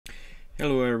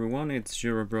Hello everyone, it's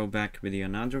Jira Bro back with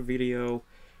another video.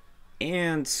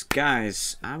 And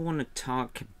guys, I want to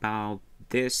talk about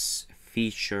this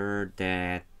feature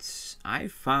that I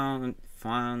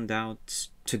found out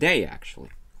today actually.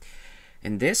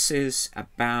 And this is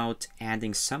about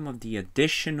adding some of the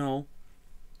additional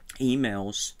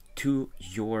emails to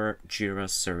your Jira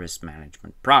Service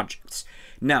Management projects.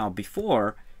 Now,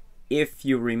 before, if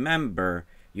you remember,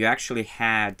 you actually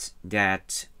had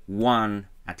that one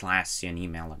Atlassian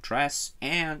email address,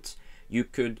 and you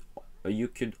could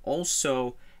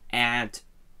also add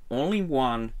only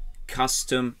one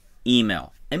custom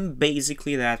email, and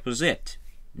basically that was it.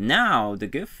 Now the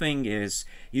good thing is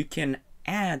you can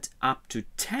add up to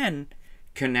 10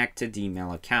 connected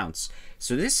email accounts.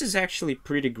 So this is actually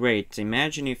pretty great.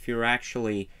 Imagine if you're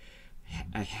actually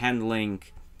handling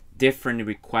different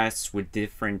requests with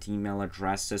different email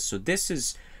addresses. So this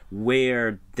is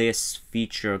where this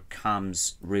feature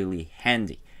comes really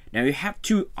handy. Now you have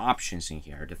two options in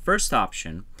here. The first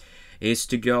option is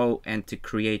to go and to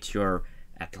create your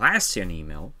Atlassian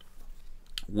email,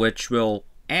 which will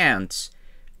end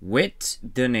with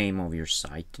the name of your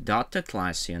site,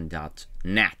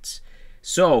 .atlassian.net.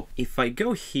 So if I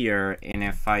go here and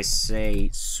if I say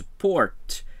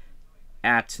support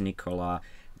at Nicola,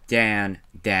 then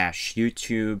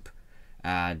 -YouTube,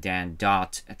 then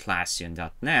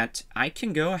 .atlassian.net, I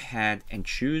can go ahead and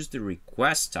choose the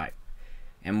request type.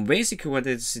 And basically what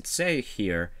does it say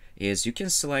here is you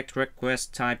can select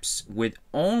request types with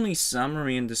only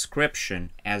summary and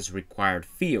description as required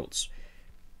fields.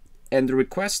 And the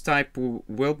request type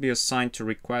will be assigned to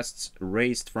requests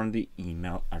raised from the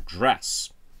email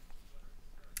address.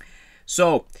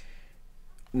 So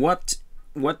what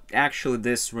actually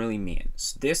this really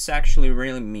means? This actually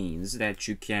really means that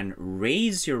you can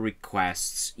raise your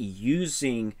requests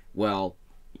using, well,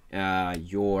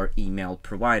 your email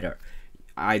provider.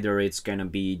 Either it's going to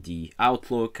be the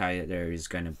Outlook, either it's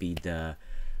going to be the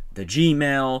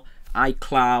Gmail,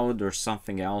 iCloud, or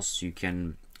something else. You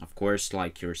can, of course,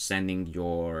 like you're sending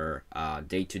your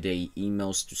day-to-day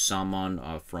emails to someone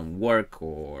from work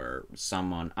or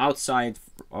someone outside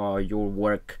your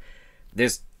work.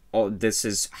 This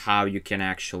is how you can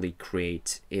actually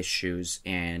create issues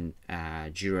in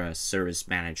Jira Service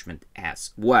Management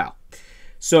as well.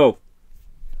 So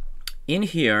in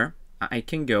here, I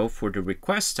can go for the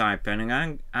request type, and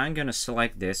I'm gonna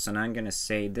select this, and I'm gonna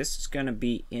say this is gonna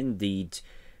be indeed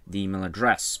the email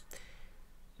address.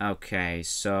 Okay,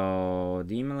 so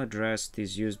the email address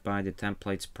is used by the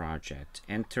templates project.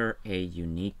 Enter a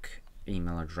unique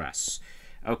email address.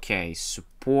 Okay,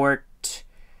 support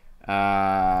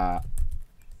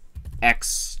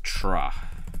extra.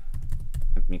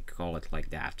 Let me call it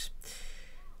like that.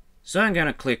 So I'm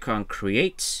gonna click on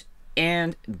create,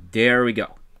 and there we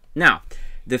go. Now,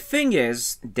 the thing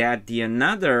is that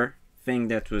another thing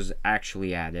that was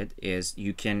actually added is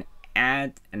you can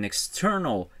add an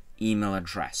external email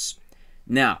address.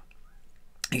 Now,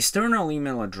 external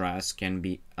email address can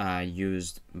be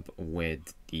used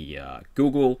with the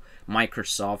Google,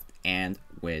 Microsoft, and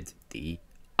with the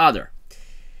other.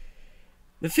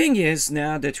 The thing is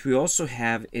now that we also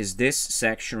have is this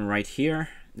section right here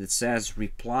that says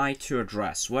reply to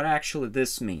address. What actually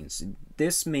this means?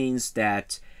 This means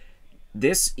that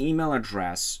this email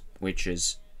address, which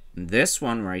is this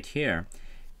one right here,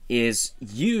 is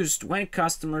used when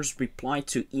customers reply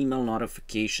to email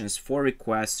notifications for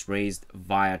requests raised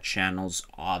via channels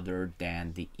other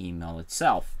than the email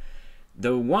itself.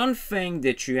 The one thing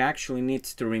that you actually need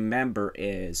to remember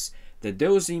is that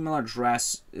those email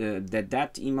address,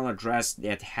 that email address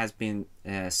that has been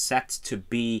set to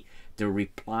be the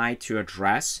reply to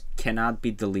address cannot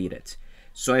be deleted.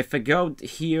 So if I go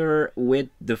here with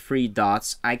the three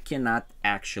dots, I cannot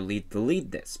actually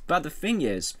delete this. But the thing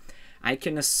is, I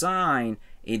can assign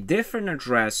a different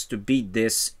address to be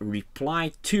this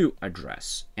reply to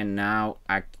address. And now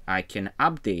I can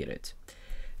update it.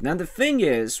 Now the thing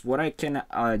is, what I can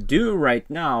do right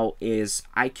now is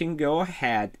I can go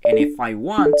ahead, and if I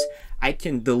want, I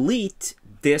can delete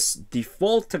this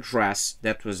default address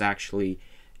that was actually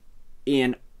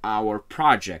in our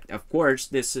project. Of course,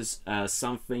 this is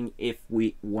something if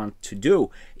we want to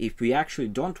do. If we actually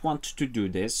don't want to do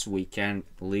this, we can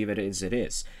leave it as it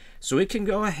is. So we can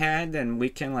go ahead and we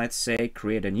can, let's say,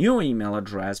 create a new email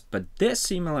address, but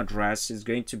this email address is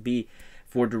going to be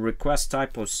for the request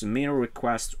type of submit a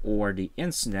request or the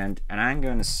incident, and I'm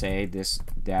going to say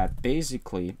that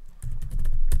basically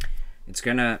it's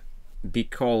going to be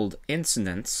called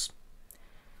incidents.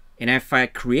 And if I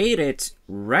create it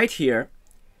right here,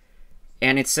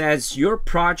 and it says your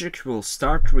project will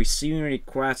start receiving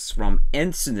requests from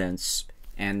incidents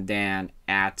and then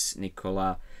at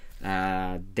Nicola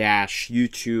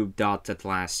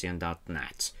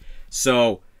youtube.atlassian.net.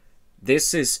 So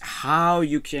this is how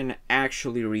you can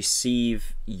actually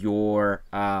receive your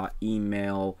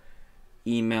emails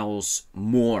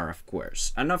more, of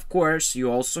course. And of course,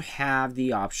 you also have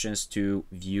the options to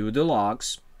view the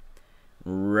logs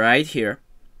right here.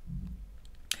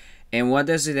 And what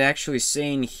does it actually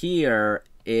say in here?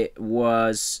 It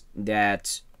was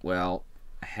that, well,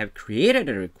 I have created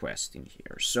a request in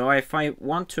here. So if I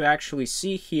want to actually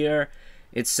see here,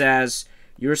 it says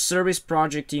your service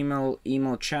project email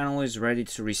channel is ready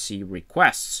to receive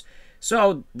requests.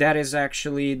 So that is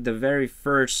actually the very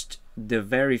first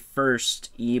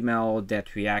email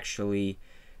that we actually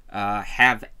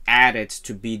have added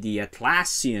to be the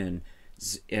Atlassian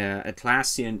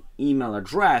email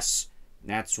address.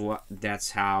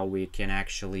 That's how we can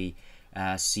actually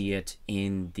see it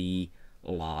in the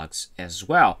logs as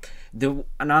well.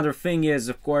 Another thing is,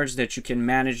 of course, that you can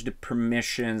manage the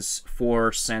permissions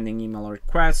for sending email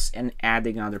requests and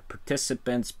adding other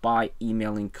participants by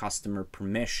emailing customer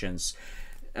permissions.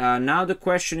 Now the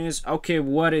question is, okay,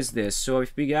 what is this? So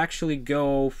if we actually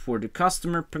go for the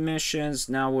customer permissions,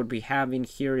 now what we have in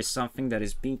here is something that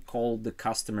is being called the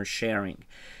customer sharing.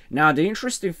 Now the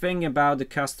interesting thing about the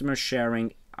customer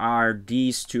sharing are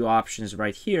these two options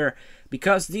right here,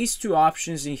 because these two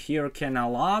options in here can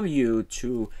allow you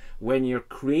to, when you're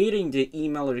creating the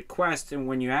email request and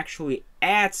when you actually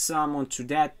add someone to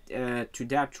that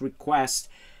request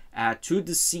to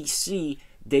the CC,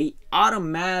 they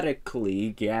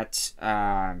automatically get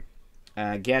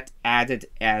added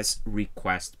as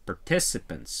request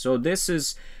participants. So this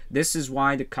is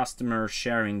why the customer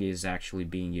sharing is actually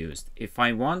being used. If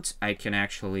I want, I can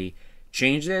actually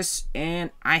change this, and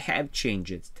I have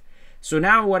changed it. So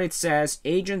now what it says,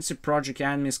 agents and project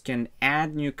admins can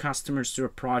add new customers to a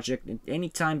project at any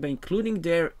time by including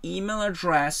their email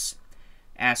address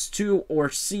as to or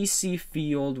CC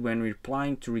field when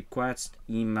replying to request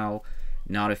email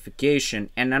notification.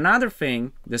 And another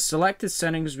thing, the selected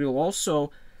settings will also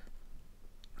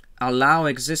allow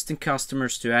existing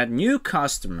customers to add new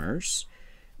customers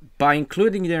by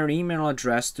including their email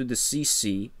address to the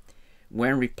CC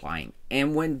when replying.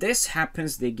 And when this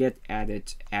happens, they get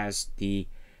added as the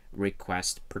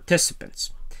request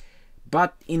participants.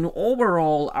 But in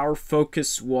overall, our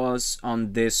focus was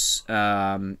on this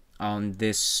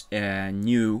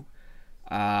new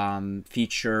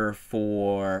feature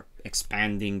for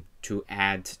expanding to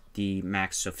add the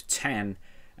max of 10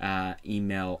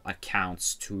 email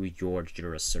accounts to your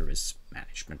Jira Service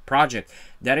Management project.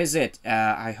 That is it.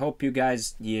 I hope you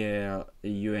guys you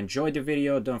enjoyed the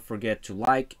video. Don't forget to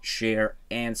like, share,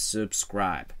 and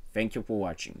subscribe. Thank you for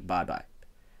watching. Bye bye.